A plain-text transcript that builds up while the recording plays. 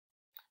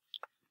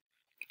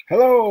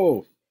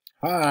Hello.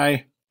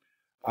 Hi.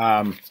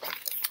 Um,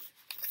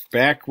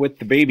 Back with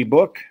the baby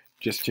book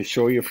just to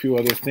show you a few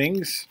other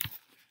things.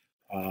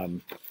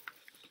 Um,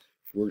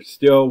 we're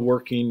still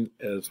working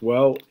as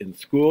well in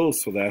school,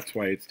 so that's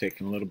why it's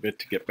taken a little bit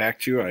to get back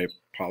to you. I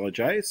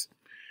apologize.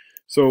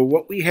 So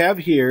what we have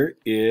here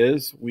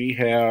is we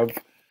have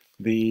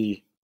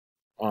the,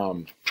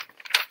 so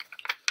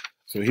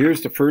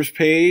here's the first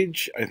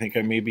page. I think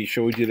I maybe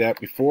showed you that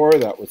before.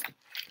 That was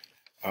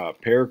a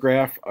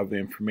paragraph of the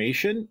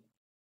information.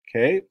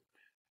 Okay.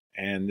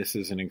 And this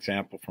is an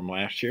example from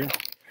last year.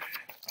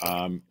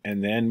 And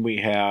then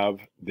we have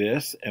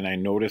this, and I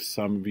noticed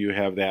some of you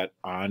have that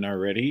on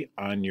already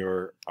on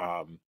your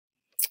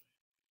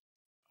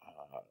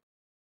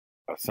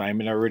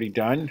assignment already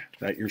done,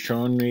 that you're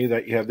showing me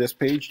that you have this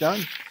page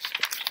done.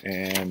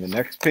 And the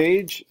next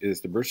page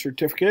is the birth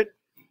certificate.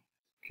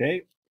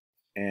 Okay.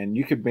 And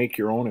you could make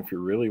your own if you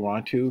really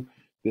want to.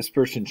 This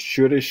person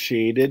should have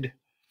shaded,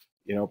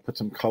 put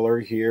some color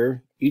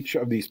here. Each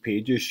of these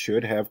pages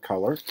should have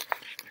color.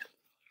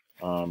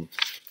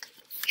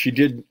 She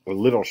did a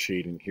little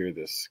shading here,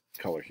 this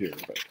color here,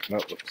 but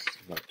that looks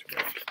not too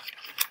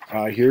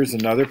bad. Here's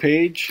another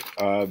page.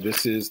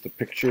 This is the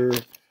picture,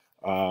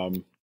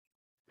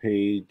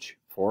 page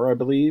 4, I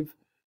believe.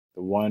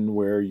 The one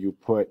where you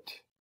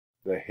put,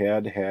 the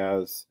head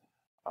has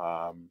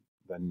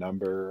the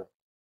number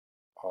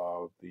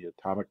of the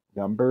atomic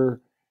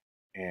number,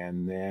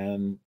 and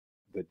then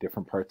the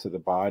different parts of the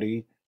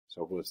body.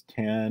 So if it was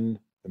 10,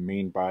 the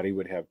main body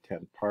would have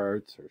 10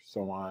 parts, or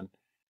so on.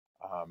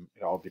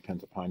 It all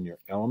depends upon your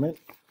element,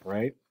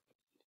 right?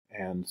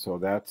 And so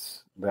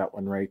that's that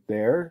one right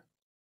there.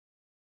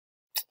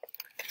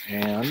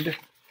 And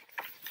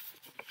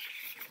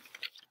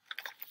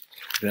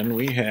then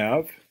we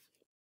have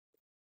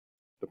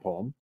the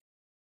poem.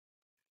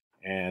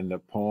 And the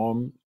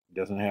poem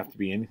doesn't have to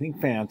be anything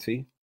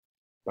fancy,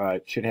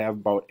 but should have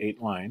about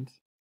 8 lines.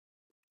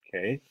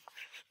 Okay.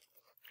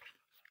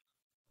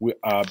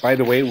 By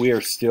the way, we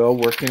are still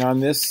working on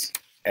this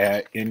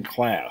in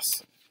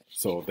class.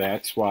 So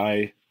that's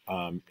why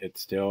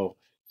it's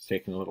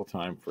taking a little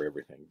time for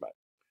everything, but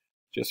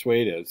just the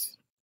way it is.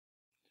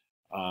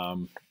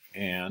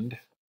 And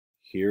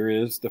here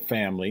is the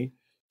family.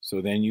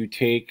 So then you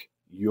take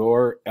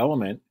your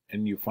element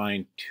and you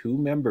find 2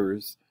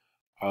 members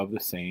of the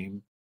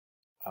same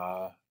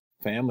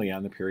family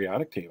on the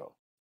periodic table.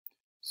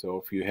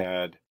 So if you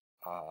had,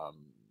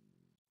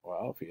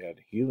 if you had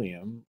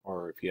helium,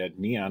 or if you had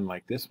neon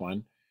like this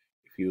one,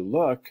 if you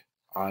look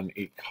on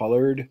a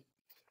colored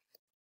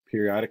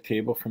periodic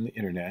table from the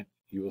internet,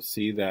 you will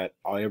see that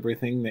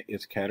everything that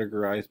is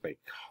categorized by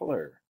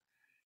color.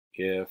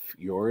 If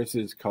yours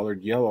is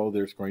colored yellow,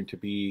 there's going to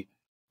be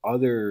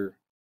other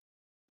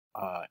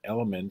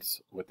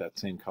elements with that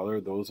same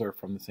color. Those are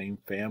from the same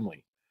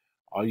family.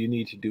 All you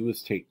need to do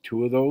is take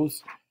 2 of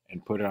those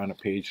and put it on a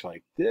page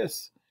like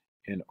this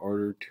in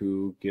order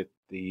to get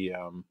the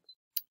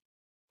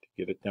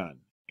get it done.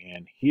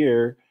 And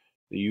here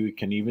you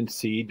can even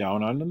see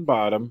down on the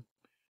bottom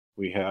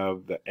we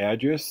have the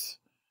address.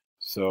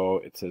 So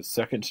it says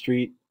 2nd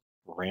Street,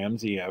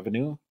 Ramsey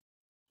Avenue.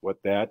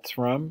 What that's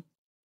from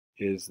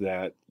is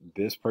that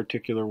this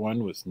particular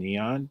one was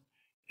neon.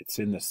 It's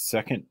in the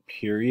 2nd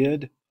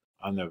period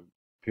on the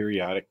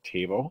periodic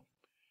table.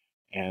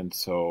 And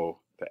so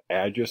the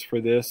address for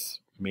this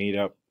made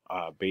up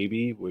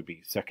baby would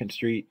be 2nd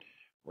Street,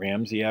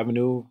 Ramsey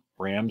Avenue.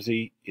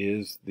 Ramsey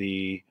is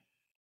the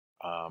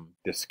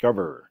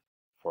discoverer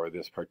for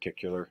this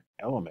particular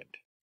element.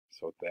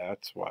 So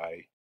that's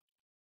why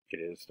it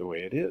is the way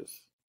it is.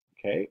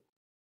 Okay.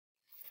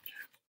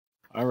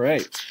 All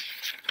right.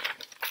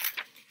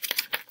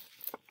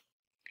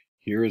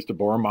 Here is the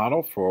Bohr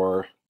model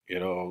for,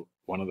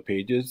 one of the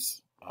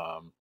pages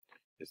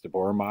is the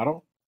Bohr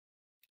model.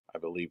 I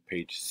believe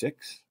page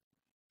 6.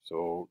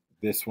 So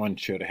this one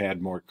should have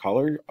had more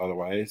color,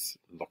 otherwise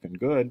looking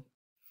good.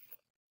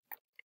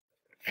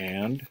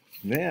 And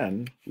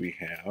then we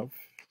have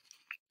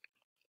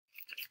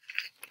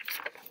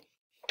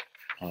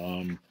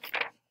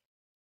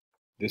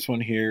this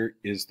one here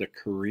is the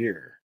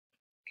career.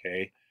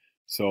 Okay,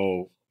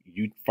 so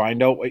you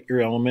find out what your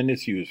element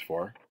is used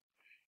for,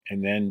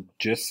 and then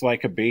just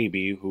like a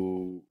baby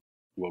who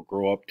will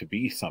grow up to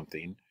be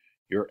something,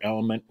 your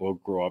element will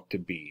grow up to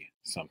be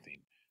something.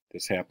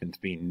 This happens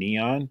to be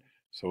neon.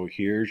 So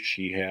here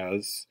she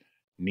has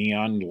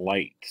neon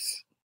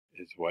lights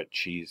is what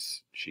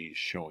she's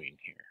showing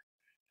here.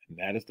 And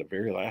that is the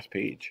very last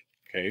page.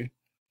 Okay,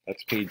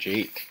 that's page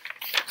 8.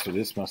 So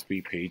this must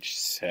be page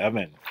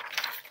 7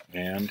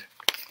 and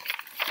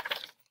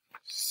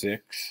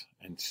 6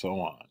 and so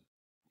on.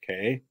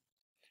 Okay,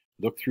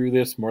 look through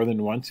this more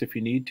than once if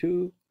you need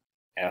to.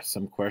 Ask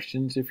some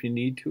questions if you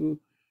need to.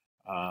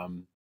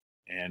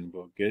 And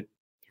we'll get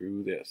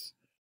through this.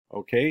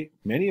 Okay,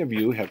 many of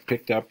you have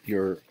picked up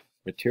your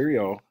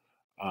material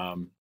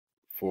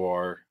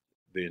for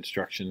the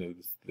instruction of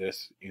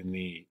this in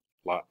the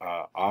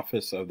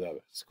office of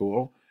the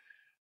school,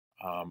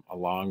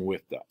 along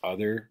with the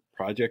other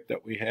project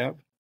that we have.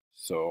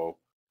 So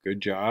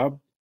good job.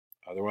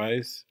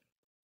 Otherwise,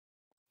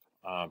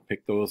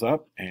 pick those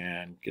up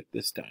and get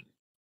this done.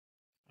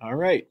 All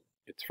right,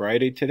 it's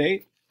Friday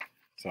today,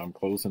 so I'm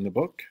closing the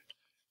book,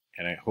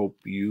 and I hope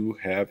you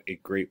have a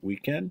great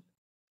weekend.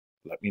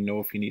 Let me know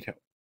if you need help.